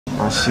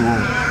she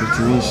won't.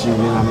 She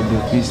will have the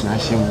piece and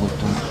she will.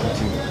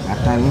 At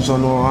times, no,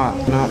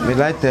 we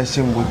like the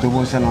same with the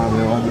ones and we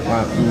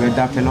were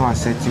dapping our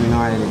setting no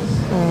idea.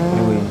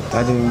 Anyway,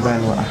 I didn't buy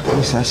what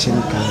Miss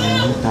Ashim can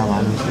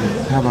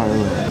have a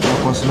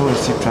because no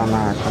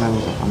citrana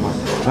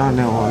drown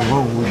on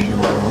one wish you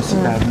or see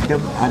that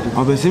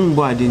of the same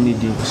boy I didn't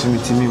need it. So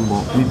it's me,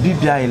 we be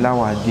a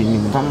lower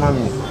didn't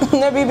mammy.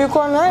 Never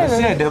become I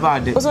said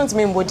about it. Wasn't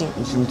me body.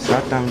 It's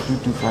that time 2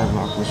 to 5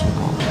 hours.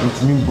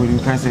 It's me body.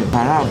 Can say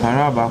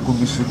Baraba could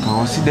be so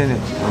considered.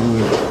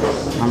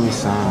 I'm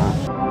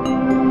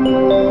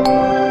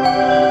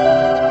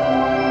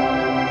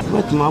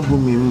what my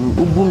boom,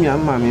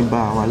 and mammy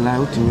bar, while I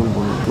would to me.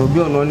 No be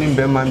on only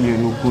be mammy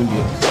no good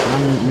yet.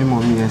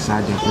 Mammy, yes,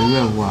 I did. We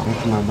were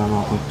walking my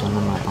bama put on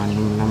my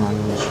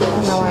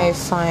and now I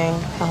find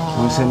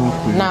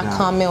not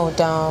calm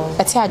down.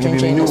 I tell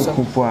you, no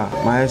couple,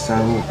 my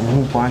son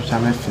who punch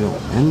a feel,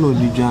 and no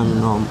the jam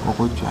no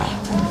or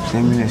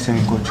send me a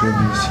semi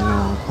contribution.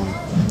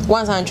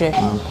 100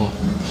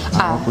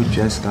 I could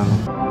just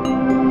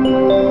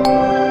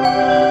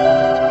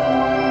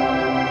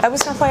I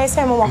was not for a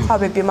time on my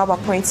baby mama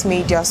point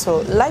media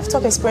so live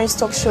talk experience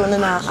talk show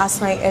na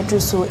assign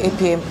edruso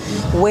APM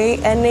we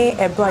any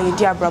ebra ye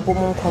dia brabo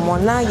mon komo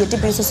na ye de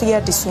bin so ye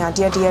desua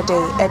de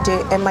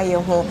ema ye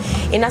ho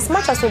in as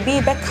much as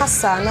obi be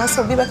kasa na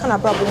so obi be kana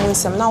brabo mon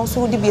nsem na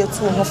so de bi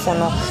atu ho fo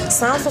no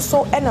san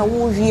so e na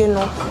wo wie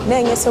no na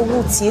enye se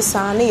wo tie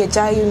san na ye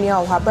gya ye nua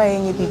wo haba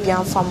enye bibia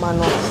mfama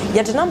no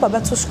ye de number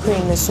beto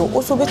screen so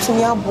also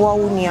betumi aboa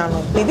wo nua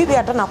no bibi bi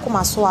ada na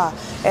koma so a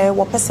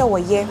wo pese wo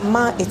ye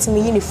ma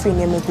etimi free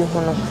ne mebi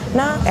hono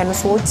na eno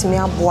so otimi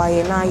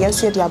aboaye na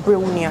yeso ye de abre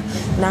wunia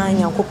na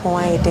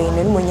nyankopon aye den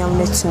ne monyam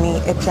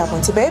netumi epia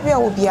bonti baby a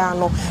obi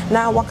ano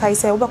na wakai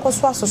say obekọ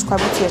so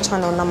subscribe to your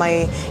channel na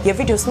my your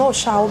videos no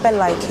shall be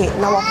like it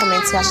na wa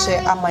comment ya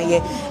share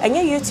amaye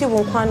enye YouTube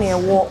nkwa na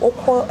ewo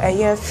okọ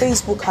eye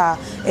Facebook a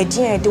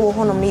edin ede wo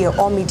hono me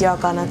all media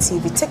Ghana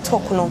TV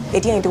TikTok no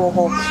edin ede wo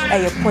ho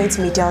eye point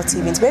media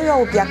TV baby a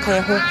obi aka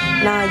ye ho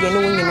na ye ne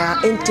wonyina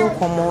enti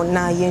komo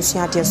na ye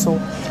nsua de so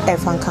e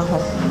fanka ho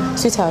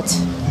sweetheart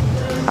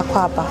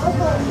akwaba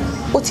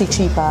oti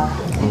tripa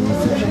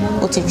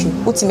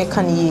oti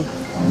mekaniye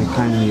me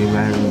can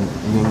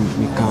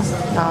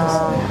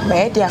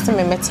but they are some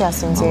meti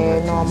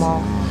asinte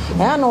normal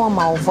I know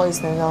my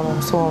voice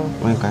no so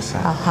when kasa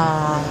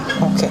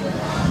okay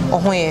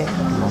ohwe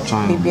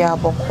bibia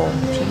boko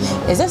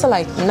is this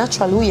like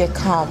naturally you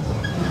calm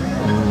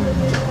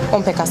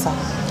on pekasa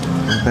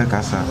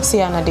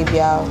see ana de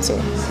bia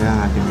okay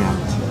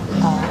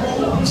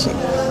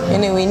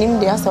anyway nim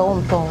dey asa wo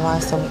mpon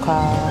wasem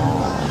ka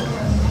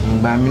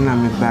mba mi na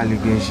me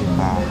allegation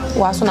ba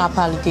wa so na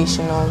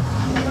allegation on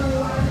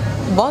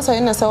boss say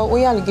na so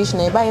we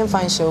allegation e ba yen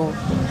fan show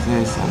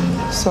yes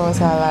so it's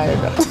like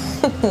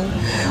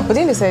what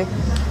did you say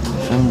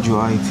from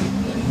Joaite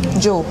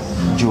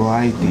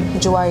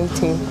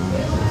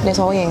there's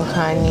all yen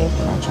kan ni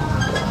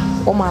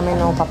o ma me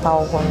no papa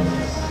o hon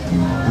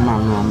ma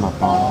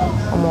papa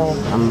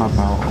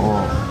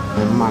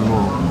Mano,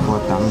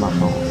 what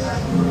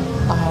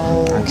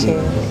okay.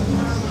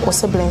 What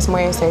siblings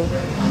more you say?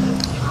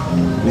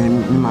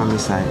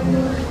 Mommy's side.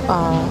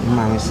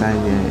 Mommy's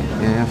side,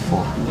 yeah,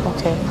 4.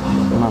 Okay.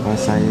 Mother's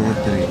side,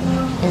 3.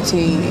 And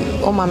she,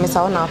 oh, mommy's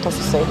out now, to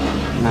say.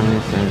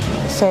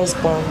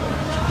 Firstborn.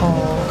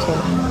 Oh, okay.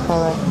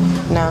 Alright.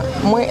 Now,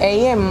 more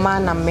a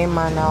man and me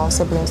man now,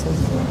 siblings.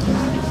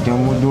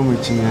 Don't do me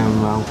to me, a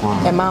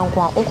man,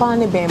 one,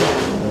 baby.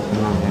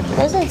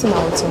 Present in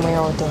our team, my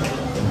order.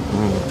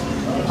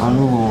 I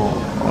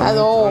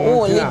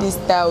know ladies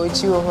style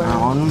with you. I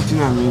want to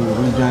know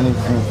we Johnny.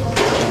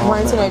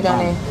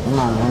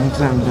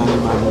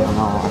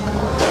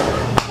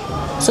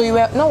 So you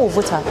were no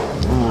voter?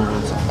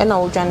 And I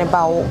will join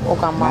about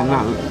Okama.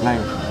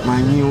 Like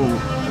my new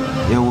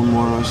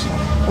Russia.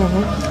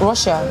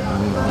 Russia?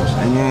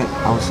 And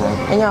outside.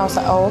 And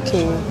outside, oh,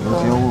 okay.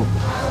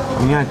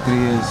 We had 3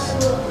 years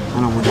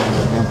and I would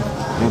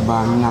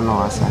about me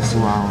no asasi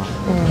wa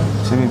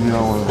so maybe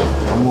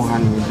I'm more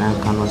hand me than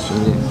can also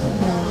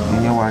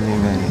and you want to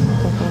very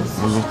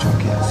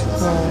choke yes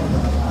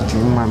to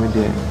me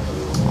there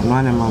no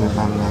one man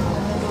family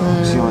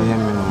see o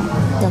yem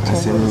no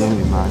say me yem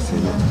ba say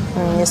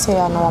you say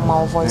I know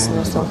my voice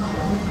no so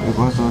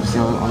because of say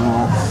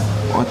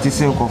o ti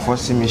say ko for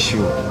see me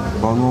show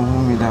but no who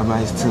me that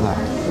by still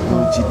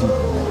no gd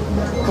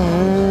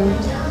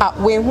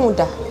we who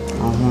da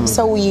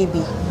so we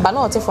be but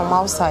not from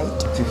outside.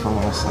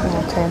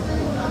 Okay.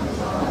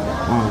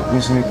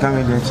 Miss me come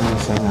there to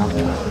say now.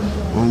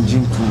 On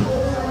gym too.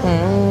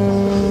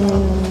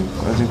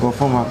 Cause you go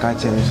for my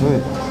catch and so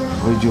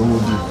or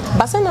Jomudi.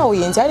 But say now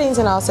we inside and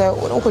say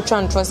we try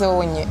and trust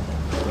when you.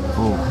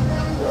 Oh.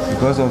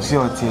 Because of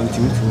your TNT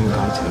to me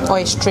catch.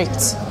 Oh,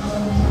 strict.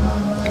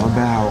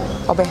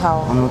 Obe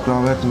how. I'm not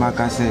going to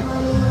make say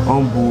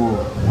on bu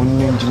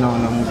on engine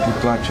on a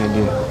to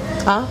actually.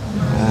 Huh?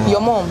 Your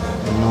mom?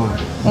 No.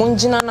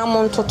 Munjina na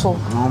montoto.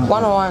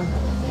 101.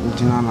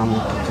 Munjina na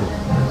montoto.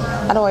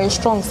 Otherwise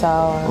strong sir.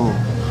 Oh.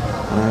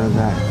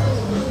 guy.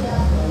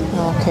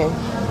 Okay.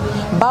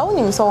 But when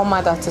you saw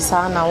mother to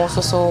son, I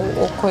also saw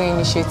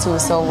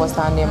initiative so was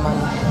that name man.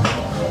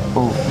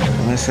 Oh,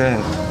 I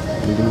said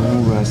the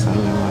movers and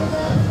the man.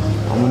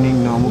 I'm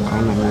winning no more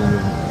kind of man.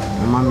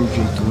 Mammy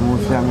drink to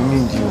move family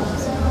in you.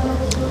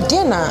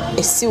 Dinner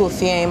is still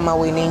fear in my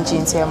winning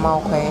jeans and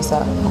mouth.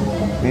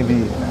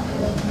 Maybe.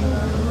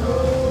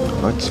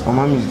 But my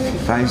mom is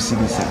 5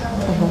 cities.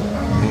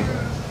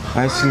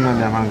 5 cities,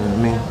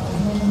 man.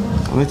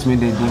 Wait me,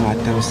 they do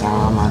attempts.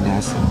 I'm a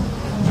dancer.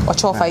 Or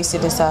 5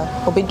 cities,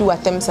 or be do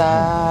attempts.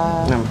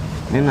 Then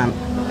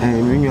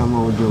when you're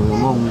more do, your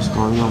mom is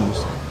going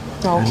almost.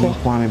 Okay.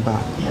 One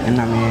back, and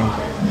I'm here.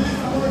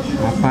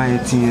 My pa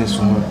 18 years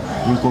old.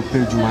 You go pay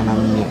you, man.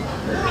 I'm here.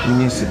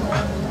 Yes,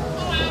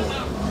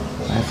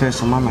 I first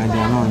saw my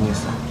dear, no,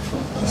 yes,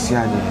 I see, I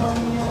did.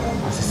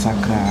 As a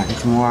sacra,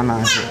 it's more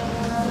than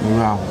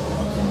wow.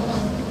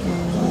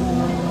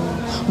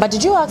 But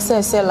did you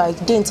access say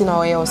like didn't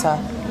know yourself?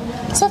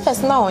 So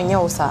first now on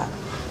yourself.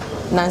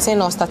 Nancy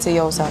no started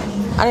yourself.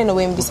 I don't know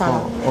when be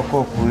sana.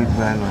 Oko kuit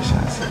by no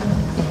chance.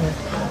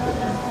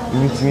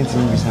 Meeting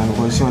be sana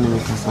because you only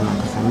make sana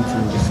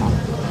meeting be sana.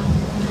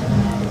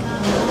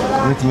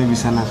 Meeting be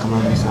sana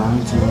come be sana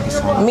meeting be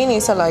sana.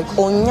 Meaning so like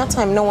on your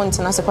time no one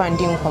to na sepa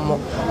ndi nkomo.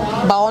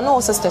 But on no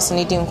sisters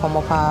need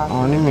nkomo pa.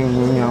 Oni me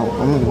nya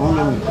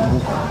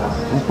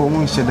o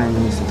mu sheda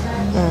ni se.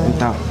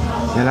 Nta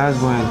the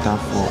last one enter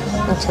for.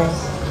 Okay.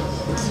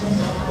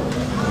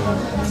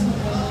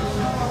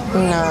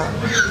 Na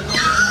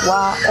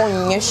wa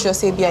onye sure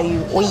say bia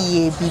you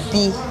oye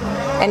bibi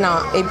e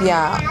na e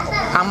bia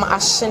am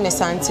ahye ne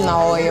santi na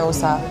oyo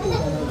sa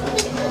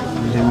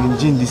the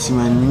engine this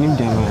man nim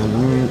dem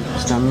and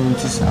stamin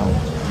tisa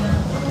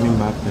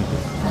member pede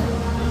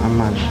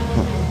aman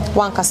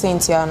wan ka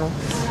sentia no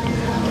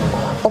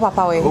o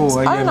papa we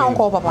I na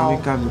ko papa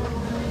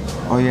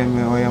o ye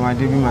ma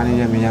de bi man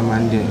ye me ya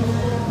man de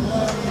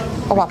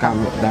o papa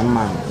that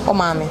man o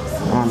mama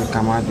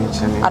come out in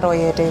chene ado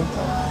ye de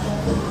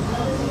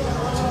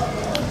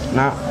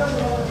na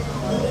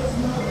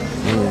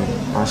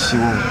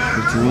ashiwo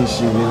bitimi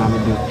shi be na me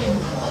de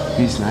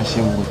peace na shi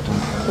mbuto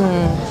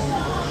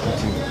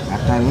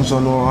atan so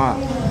no ha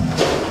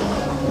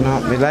na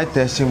me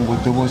like shi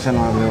mbuto bo se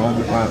na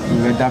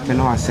me da pe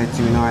na asset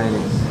mi na aye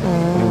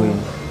anyway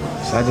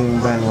so de mi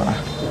ba no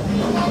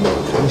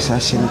mi sa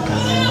shi ni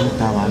kan ni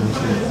ta ba ni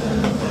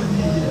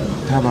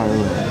ta ba ro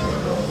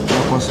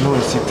ko no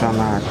si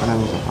trana kana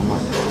mi kama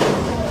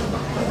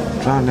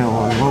trana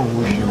on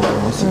wish you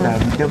o si da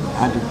bi dem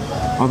ade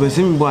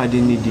obesim bo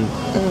ade ni di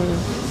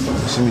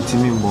so mi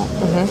timi bo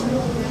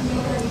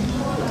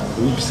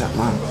bisa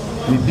man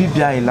mi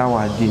bibia ila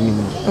wa ade ni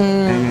mu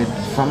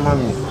fama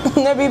mi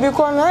na bibi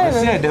ko na e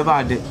se de ba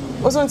ade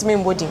o so ntimi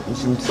mbodi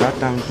so that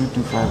time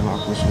 225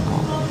 akoso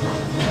kan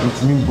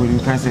ntimi mbodi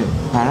kan se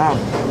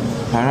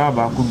para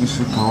ba ko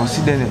bisu kan o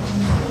si de ne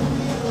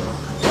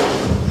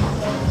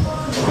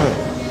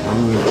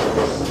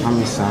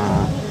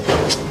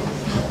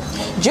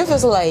do you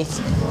feel like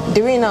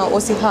during our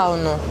OC how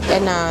no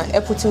and I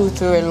put you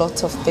through a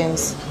lot of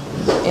things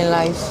in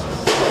life?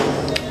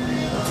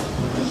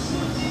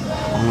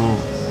 No,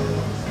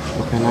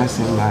 you can ask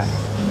him like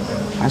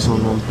I shall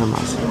not pay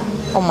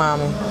myself. Oh,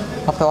 mommy,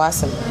 Papa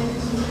was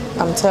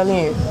I'm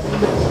telling you.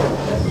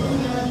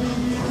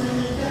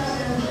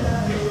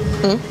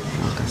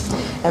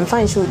 I'm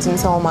fine shooting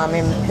some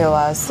mommy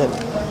was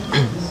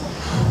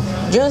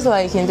just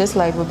like in this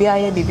life, we'll be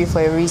here baby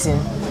for a reason.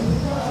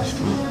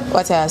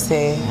 What I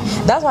say.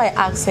 That's why I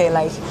ask her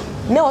like,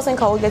 me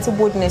wasn't I get to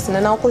boldness and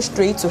then I'll go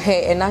straight to her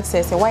and ask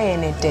her, say, why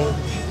anything?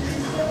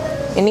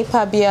 Any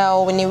pabia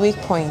or any weak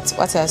point,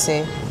 what I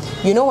say.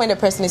 You know when the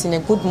person is in a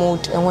good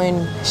mood and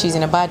when she's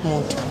in a bad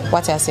mood,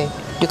 what I say.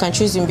 You can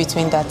choose in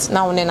between that.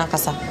 Now on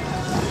nakasa.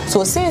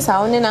 So since I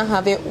only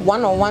have a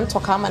one-on-one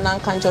talk, I'm an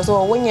unconscious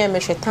or when you're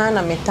a town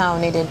and me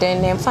town,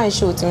 then fine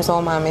shoot him so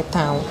my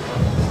town.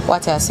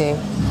 What I say.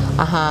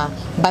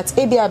 But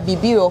maybe a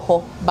bibi or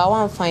ho, but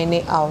one find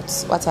it out.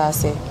 What I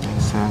say.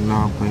 Yes, I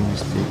know I'm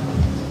mistake.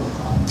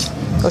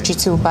 What you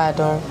too bad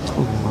on?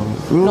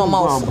 No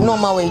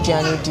way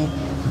journey do.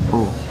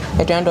 Oh,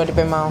 a grand or the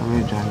Bema.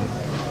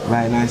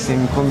 Right now, I say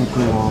me come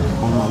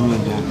on my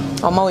media.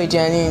 On my way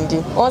journey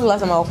indeed. All the last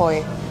time I'll call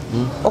you.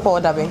 Okay,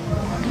 that be.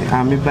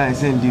 I'm by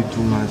send you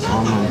 2 months.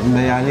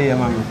 May I lay a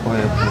man for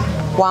it?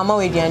 One my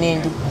way journey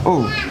indeed.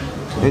 Oh,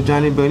 a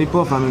journey Benny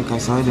poor family can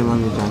say the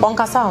money. On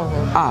Cassan.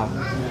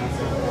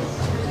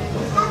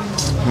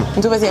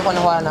 Do we say one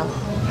now?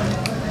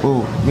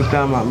 Oh,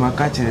 because my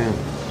catcher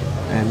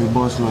and my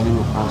boss money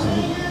no pass.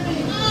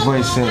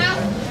 Voice said,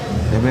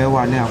 the very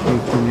one now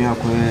come near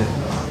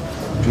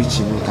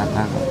preaching in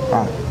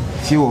Kataka.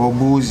 Few or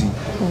boozy.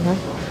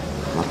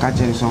 My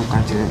catcher is on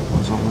catcher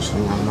was almost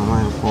on my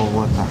mind for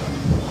water.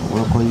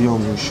 Uncle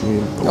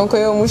Yomushu. Uncle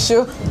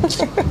Yomushu.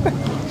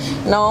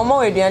 Now I'm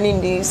already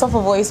in the soft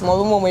voice,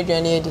 more moment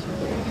journey.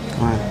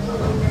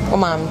 Oh,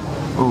 ma'am.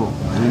 Oh,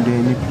 and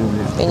any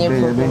problem. Any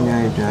problem.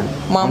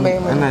 Mamma,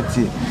 and I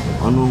see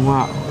on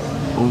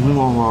who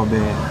are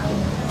bear.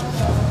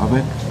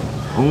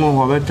 Omo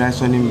ho be try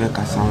so nim be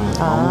kasa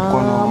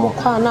mo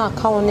kwa na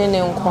aka woni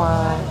ne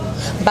nkwa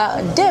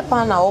ba de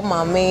pa na o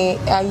ma me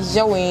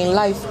aye we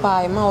life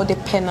pa ma o de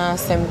pena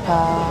sempa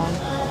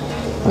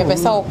me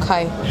pesa o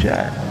kai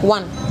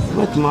one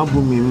but ma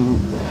bu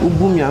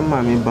mi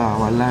amma me ba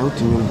wallahi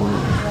utimi bu mi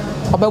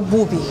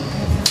obabu bi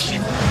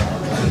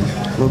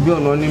obi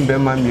ono nim be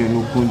ma mi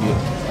enu ku de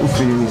o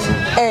feel me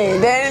say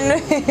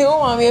then o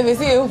ma me e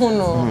fi hu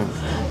no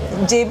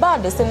J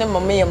bad the same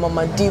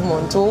mama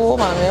demon to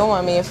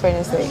mama your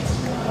friend say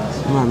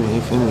mama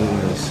your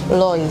friend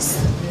Lois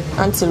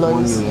Auntie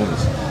Lois me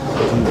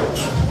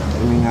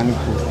nyani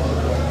ko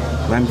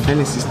my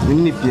friend sister me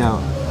ni pia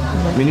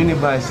me ni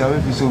ba say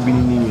we fi so bi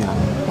ni mi a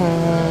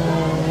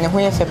na ho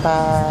ye fe pa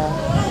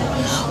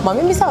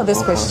mama me say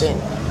this question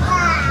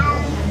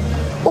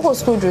what was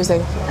school do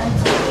say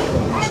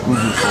school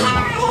do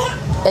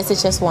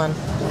SHS1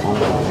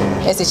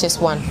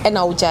 SHS1 and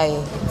now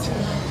jai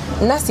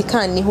Nasi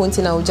can ni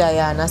hunting na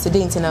ujaya na se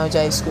dey na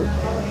ujaya school.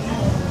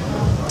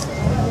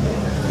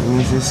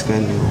 Mrs.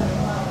 Kendi.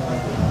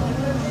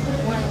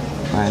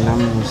 I am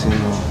using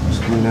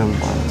school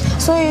number.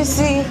 So you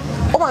see,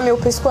 o ma me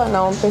open school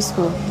na open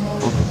school.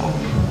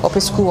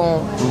 Open school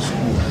on.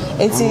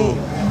 Enti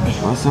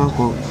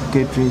Masanko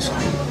catering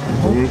school.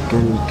 We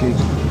can cake.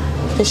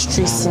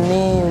 Pastries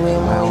ni we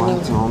mo ni.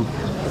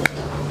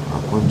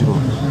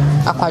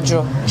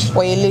 Akwadro.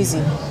 Why you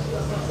lazy?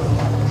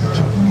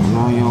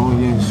 No,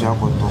 you're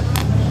Jacoto.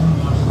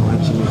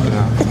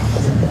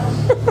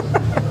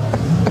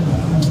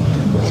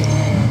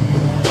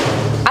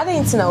 I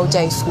didn't know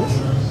J school.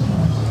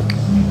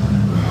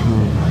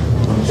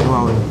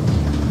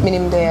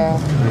 Meaning there.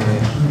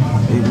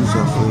 It is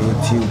of a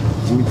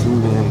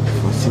meeting there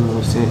for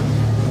Simon said,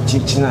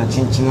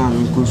 Chinchina,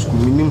 Miko school.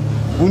 Meaning,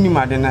 only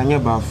Madena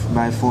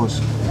by force.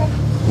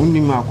 Only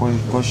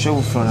Marco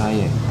show from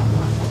here.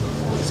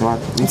 So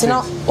it's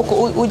not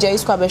Uja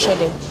is quite a shade.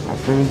 I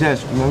feel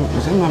just,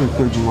 I'm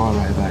a Juma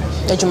right by.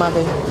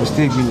 Jumabe.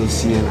 Mistake being a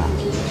Siena.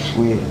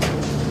 We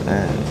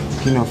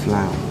King of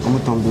Line,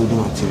 Omoton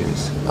building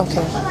materials.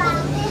 Okay.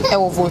 I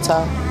will vote. I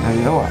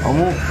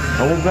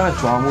will grant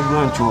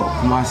you,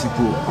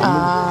 Kumasipo.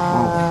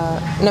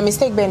 No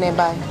mistake being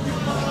nearby.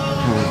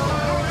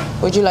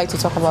 Would you like to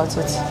talk about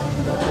it?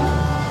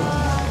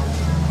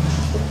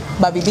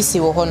 Baby BECE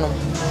or Hono?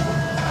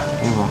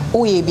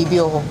 Oh, ye baby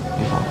or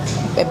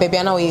baby,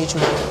 I know age.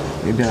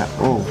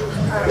 Oh,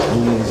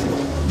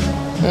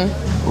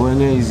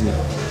 easy.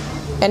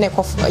 And a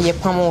cough, a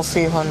palm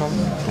free honor.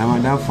 Now,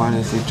 Madame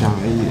Fancy,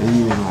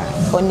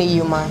 only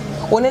you, man.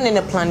 Only in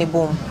a planny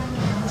boom.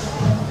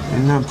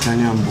 And I'm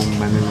planning on boom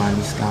by my man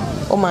is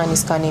coming. Oh, man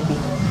is canny be.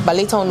 But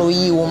later on,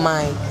 you or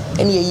mine,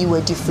 and you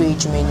were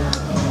different many.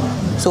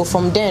 So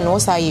from then,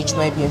 what's our age,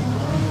 maybe?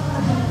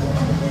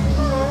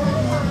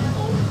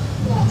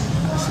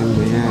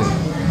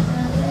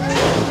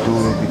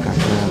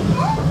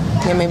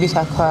 Yeah, maybe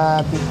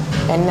Kakrabi.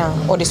 And now,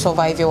 all the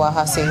survivor will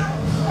have say.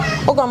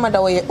 Oh,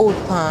 grandmother, were old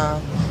pan.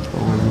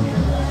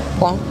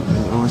 One?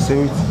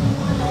 78.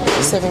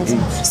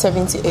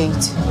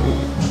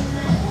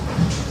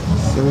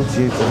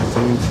 78 and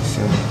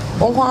 77.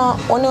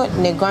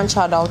 One the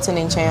grandchild out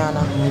in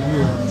China.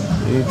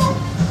 80.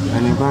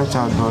 And the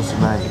grandchild was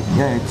by,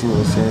 yeah, it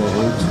was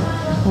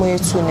 80. More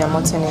too near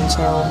Martin in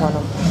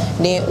China.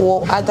 They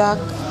were other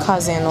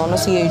cousin or not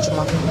see age.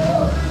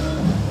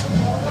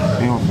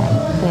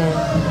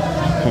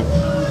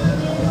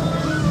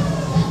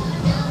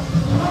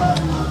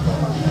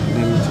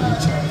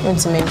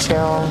 To make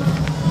sure.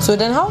 So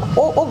then how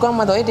oh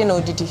grandmother didn't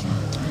know did he?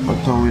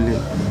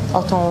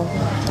 Oton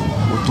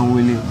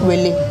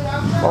Willie.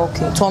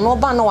 Okay. So no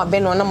ban no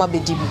ben no be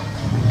dibi.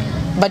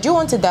 But you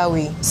want it that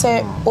way?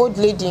 Say old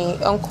lady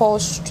uncle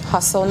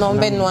hustle no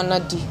ben no na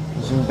di.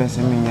 So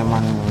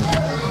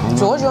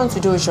what do you want to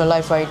do with your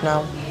life right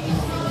now?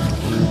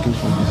 I'm looking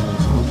for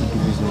business. I want to do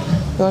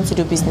business. You want to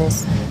do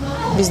business?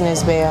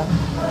 Business where?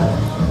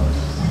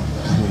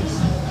 Business.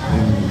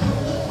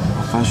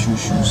 Fashion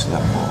shoes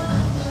that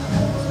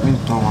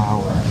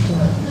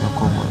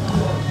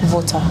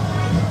voter.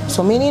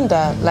 So meaning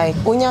that like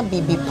Onya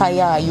Bibi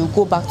Paya, you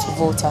go back to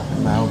voter.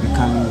 I'll be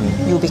coming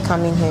here. You'll be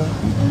coming here.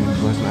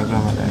 Because my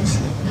grandmother is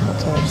here.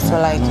 Okay. So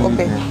like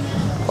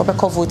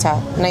Ope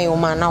voter. Now your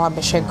man now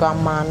I share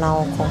grandma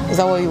now. Is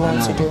that what you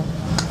want to do?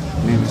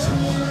 Maybe so.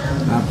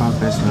 Not one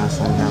personal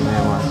son.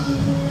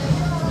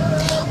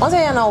 Once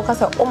I know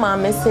because oh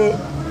my say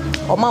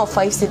oh my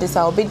 5 cities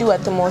I'll be do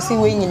at the most see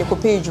when you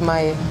could pay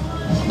my.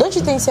 Don't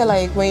you think say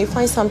like when you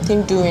find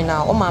something doing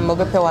now, oh my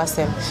mobile pay was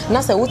them. And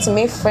I say what to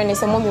make friend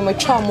is a mommy my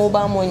child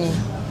mobile money.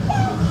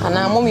 And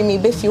now mommy me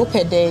be few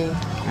per day.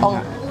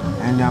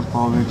 And I'm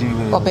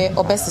probably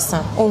obesity.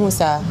 Oh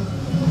sir.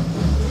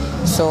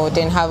 So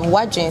then have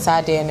what jeans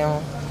are there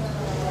now?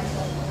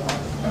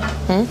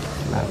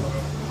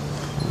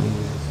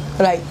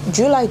 Like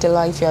do you like the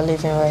life you're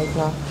living right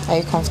now? Are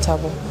you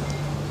comfortable?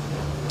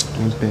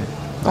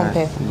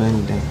 Compare.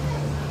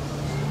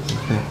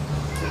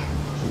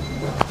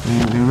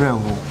 The real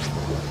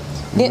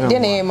the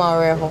name are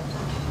real.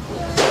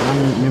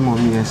 My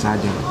mommy is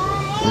Adam.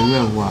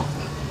 Now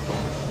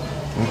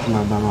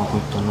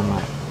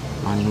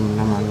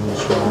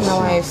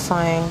I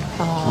fine.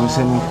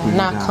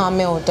 Now calm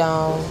me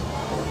down.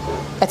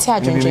 I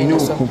tell you, Jane,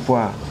 also.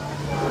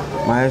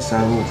 My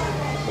son,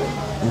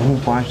 who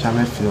punch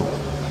I feel.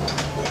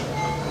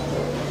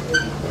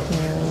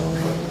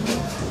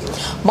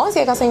 Once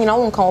I say you know,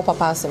 won't come up a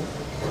person.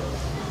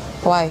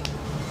 Why?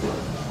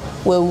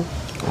 Well,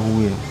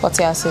 what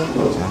I say?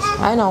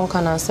 I know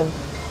can answer.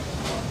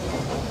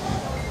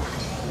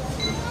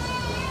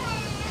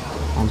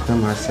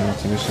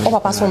 Oh,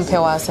 Papa, some pay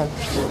was him.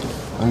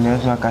 And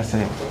there's like I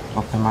say,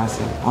 of the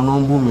massive.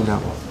 On boom,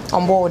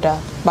 on board,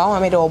 but I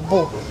made a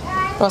bow.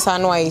 Because I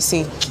know I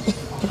see.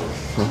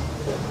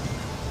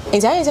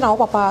 Is there anything our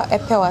Papa a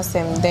pay was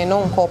him? They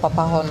don't call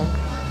Papa Hono.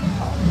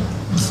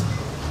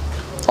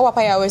 Oh,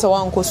 Papa, I always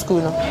want to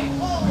school.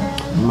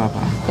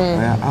 Papa,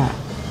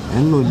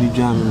 and no, the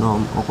jam, no,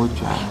 or what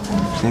you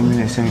are. Send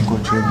me a semi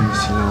country,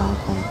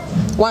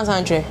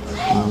 100.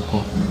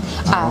 Uncle,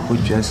 I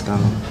could just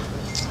come.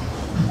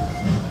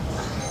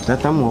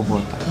 That I'm more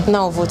voter.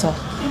 Now, voter.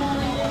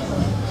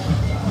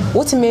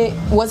 What me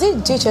was it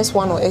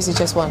JHS1 or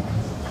SHS1?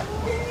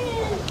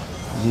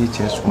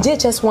 JHS1.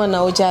 JHS1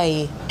 now,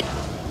 Jai.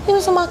 You know,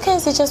 so my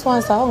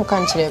SHS1 are home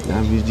country.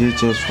 I'll be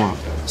JHS1.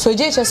 So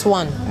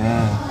JHS1.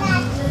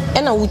 Yeah.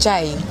 And a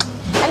Ujai.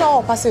 And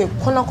I'll pass a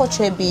Konako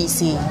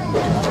BECE.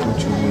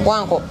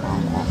 One go.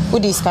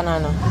 Good is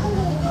Canana.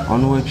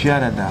 On what you are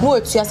that? No,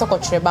 it's just a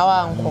country,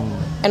 Bawa uncle.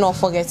 And I'll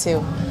forget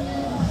you.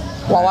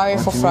 Wawari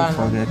for Fran.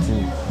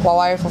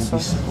 Wawari for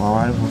Fran.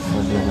 Wawari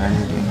for the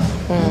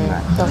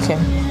okay.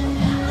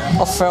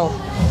 Ofro.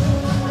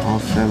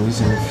 Ofro is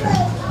a friend.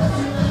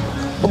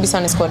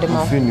 Ubisan is called the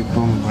mouth. Friend, you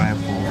come bribe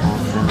for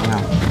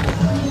now.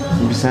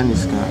 Ubisan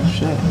is car.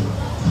 Share.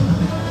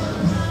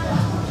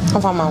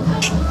 Of a mouth.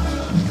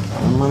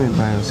 Mommy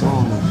by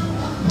yourself.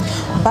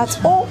 But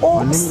oh,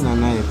 on him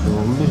and I,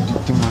 oh,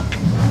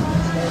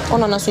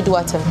 no, we do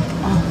what?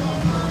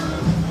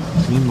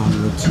 Me, man,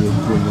 what's your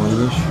good?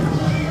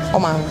 Oh,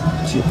 man.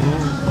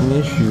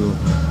 Yes, you.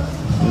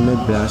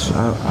 Maybe I should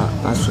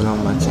have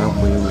my child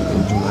for you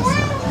and do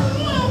myself.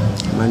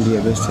 Monday, a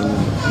best in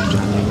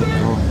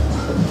January.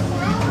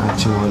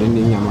 Actually,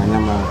 in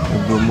Yamanama,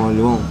 a good more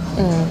long.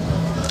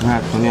 I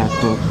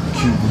thought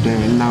cube there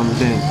and now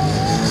then.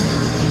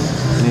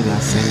 Let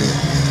us say,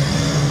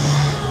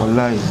 or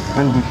lie,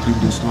 and we treat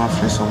the small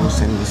face almost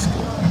send this.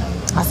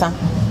 Asa.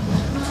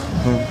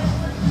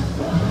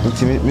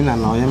 It's me and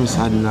I am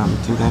sad now.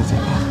 Think I say,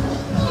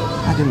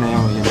 I didn't know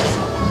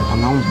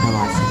I'm not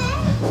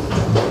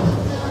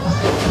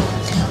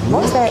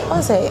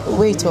Once I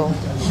wait, oh,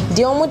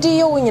 the Omodi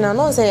you win and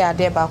not say I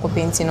dare back of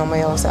painting on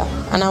my osa,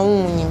 and I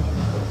won't win him.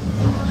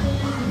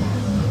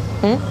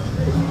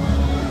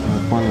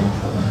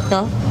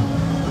 No?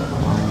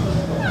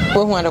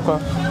 Who want the call?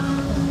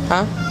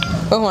 Huh?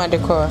 Who want the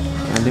call?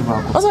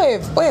 Also,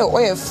 if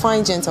a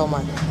fine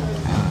gentleman.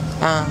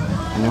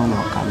 I know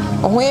not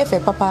coming. Oh, where for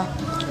Papa?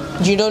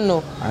 You don't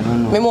know. I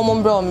don't know. Memo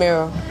Mombro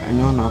mirror. I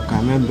know not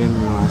coming.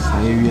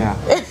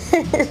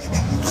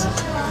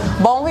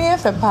 But when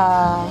for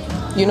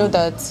Pa, you know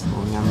that,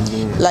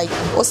 like,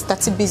 or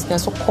start a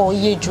business or call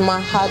you Juma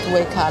hard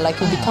worker, like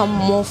you become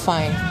more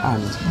fine,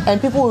 and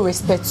people will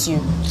respect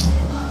you.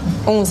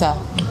 Onza,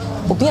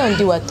 obi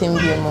andi wa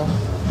tembi mo.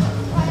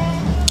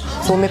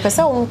 So me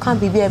pesa won kan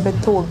bibi ebe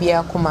to obi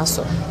akoma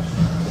so.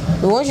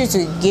 We want you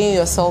to gain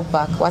yourself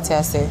back. What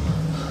I say.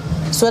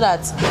 So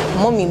that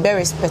mommy be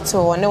respect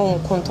or no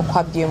one to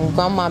kwabiem,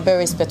 grandma be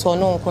respect or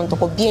no one to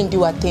be and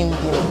do a thing.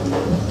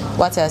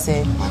 What I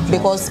say,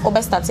 because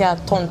obe start here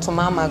turn to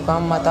mama,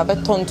 grandmother,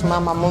 be turn to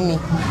mama, mommy,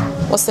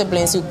 or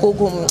siblings. You go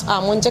home.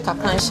 Monje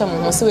kakranche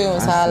mo so we on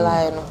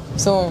lie no.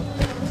 So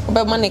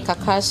obe money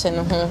kakranche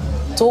no ho.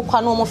 To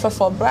kwa no mo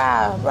for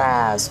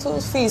bra school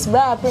fees,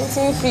 bra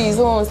printing fees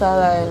on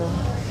lie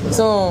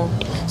no.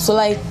 So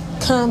like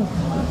come.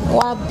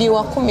 What be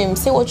welcome?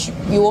 Say what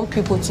you want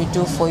people to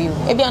do for you.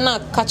 Maybe I'm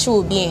not catch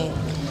you being.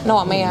 No,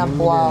 I may have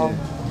wow.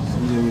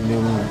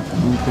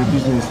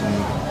 Business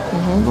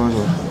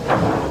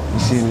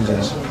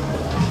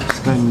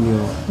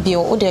be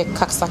all the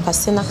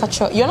Kaksakasina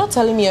catcher. You're not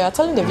telling me, you're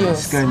telling the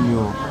viewers. Scan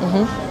you.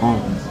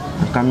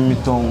 Come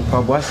meet on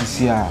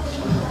Pabuasia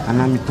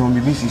and I'm on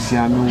BBC.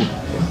 I know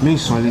me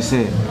solely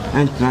say,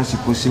 and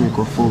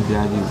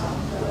transipocimicophobia.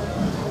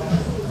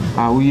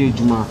 Ah, we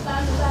Juma.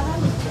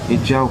 A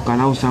child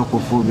can also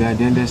phobia,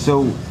 then they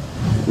so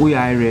we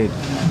are read.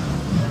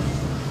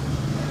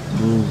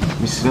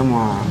 Miss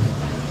Lama,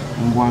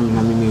 one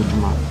nominate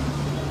Juma.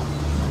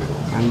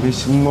 And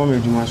this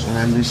moment, you must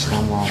and this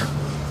somehow.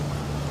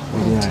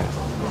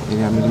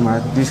 Yeah,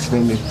 this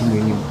thing is too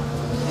many.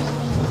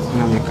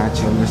 Now, I catch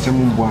him the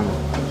same one.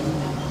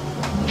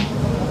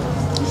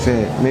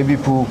 Say, maybe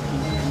for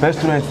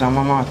restaurants,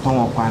 Mamma Tom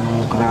of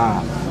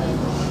Panukra.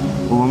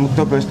 Or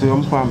Mutopes to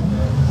Umpam.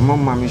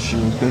 Mamma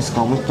machine, best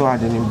come to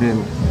add an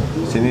emblem.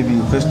 Say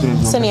maybe first to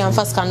Sunny and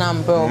Fast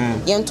Canam, bro.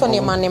 Yantoni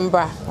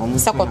Manimbra,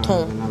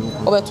 Sacoton,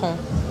 Oberton.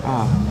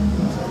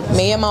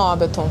 Mayama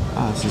Oberton.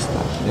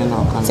 Sister, then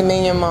I'll come to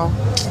Mayama.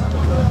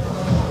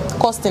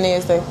 cost in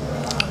it.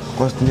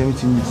 Cost in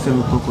everything.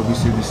 Same cocoa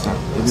visa.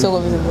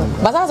 So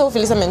but that's what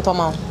Phyllis and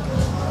Tom.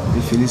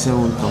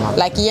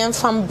 Like yen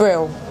fan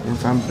bro.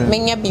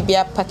 Many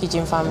BBA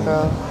packaging fan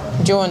bro.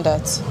 Do you want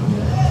that?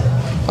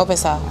 Okay,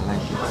 sir. I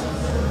like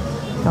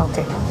it.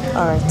 Okay.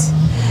 Alright.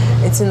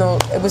 It's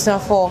it was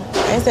not for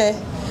I say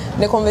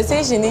the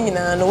conversation in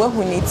no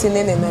who needs in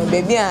and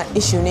baby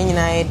issue in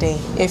a day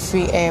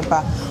every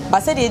ever.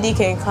 But said the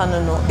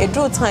can no a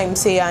draw time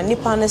say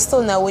nipa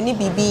still now when you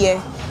be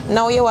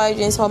now you are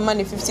doing some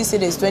money 50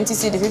 cities, 20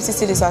 cities, 50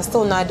 cities are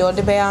still not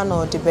the bear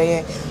no the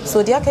bear.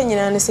 So the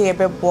can say a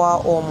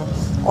beboa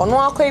or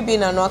no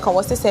being and no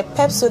was say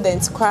pep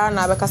students cry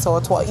na because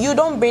what you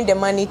don't bring the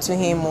money to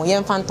him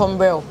yen phantom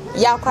bro.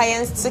 Ya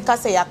clients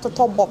say ya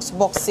total box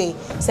say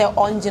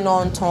on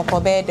on ton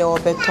or bed or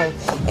beton.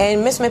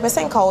 And Miss me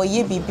person ka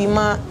ye bibi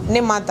ma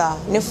ne mother,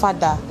 ne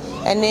father,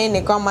 and then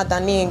the grandmother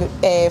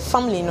ne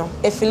family no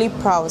e feel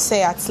proud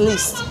say at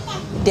least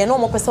they no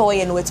more person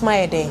wey no with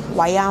my day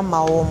why am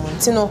ma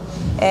tino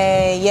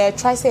yeah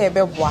try say e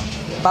beboa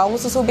but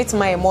also bit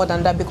my more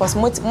than that because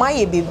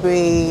my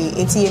baby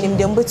into him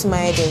them but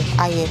my day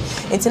aye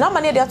into na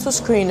money there to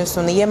screen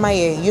so na my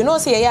you know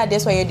say yeah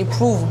that's why you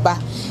prove ba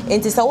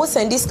into say we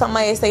send this come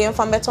my say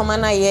from better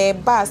man aye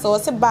ba so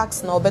say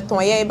bags na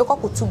better yeah be ko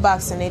 2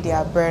 bags na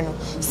dey burn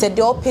say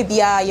the op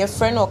bia your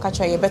friend or catch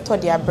you better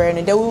dey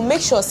burn they will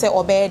make sure say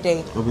obey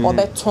day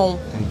obeton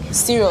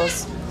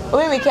serious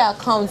we make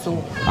account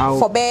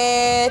for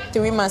be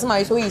 3 months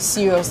my so is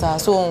serious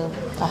so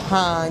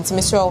it's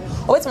Mr.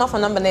 What's my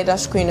phone number na that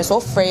screen so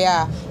free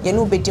you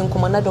know be din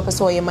come na do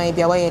person wey my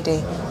bia why dey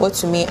what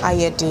to me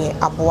aye dey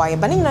aboy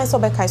but na so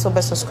be kai so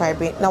be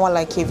subscribe na wa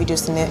like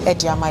videos in e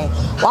dia my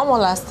one more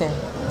last thing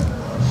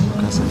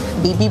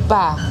baby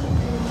ba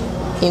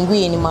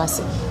engui any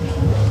mass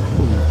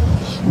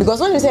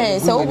because when you say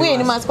so we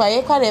any mass kwa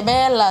e kwa dey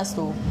be last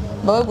o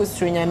but we go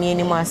string me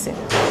any mass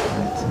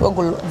we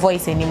go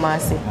voice any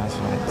mass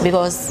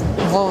because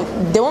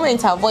the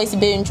moment her voice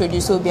be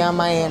introduced will be a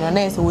my and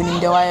then so winning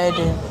the wired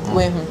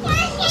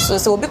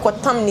so be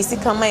quite tam ni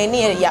sika my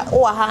near ya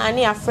oh ha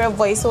ani a free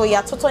voice so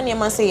ya toto ne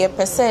man say ye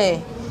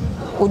pese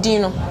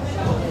odino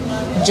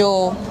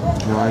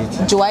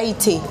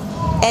joaite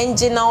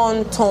engine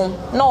on tom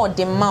no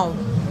the mount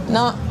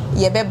na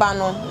ye beba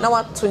no na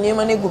what to name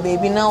na go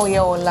baby now ye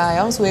all lie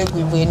I so we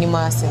go any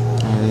mass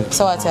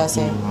so what I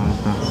say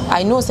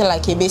I know say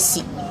like a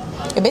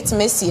bit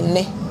messy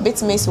ne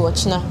bit messy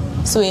watch na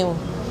so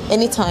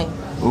anytime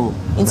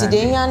into the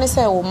young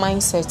say or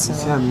mindset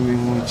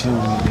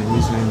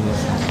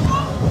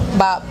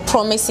but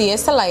promise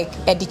yes like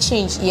at the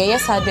change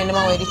yes I don't know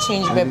where the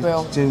change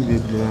bebro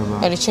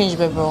at the change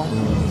bebro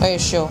are you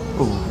sure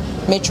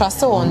may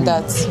trust on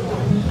that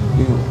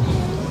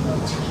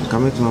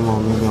come to my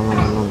mom maybe I'm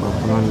number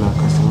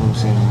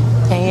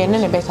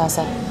and you Becos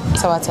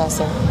so what I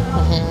say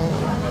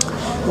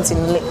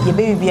your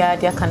baby be at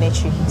their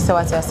canetry so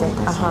what I say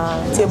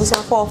table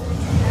for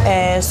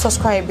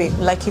subscribe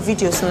like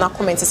videos na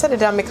comment said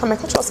that make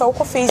catch us on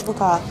Facebook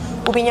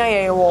ubinya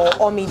ye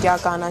wo media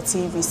Ghana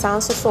TV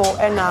sanso so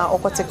na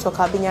TikTok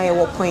abinya ye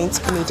wo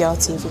Point Media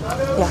TV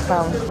yeah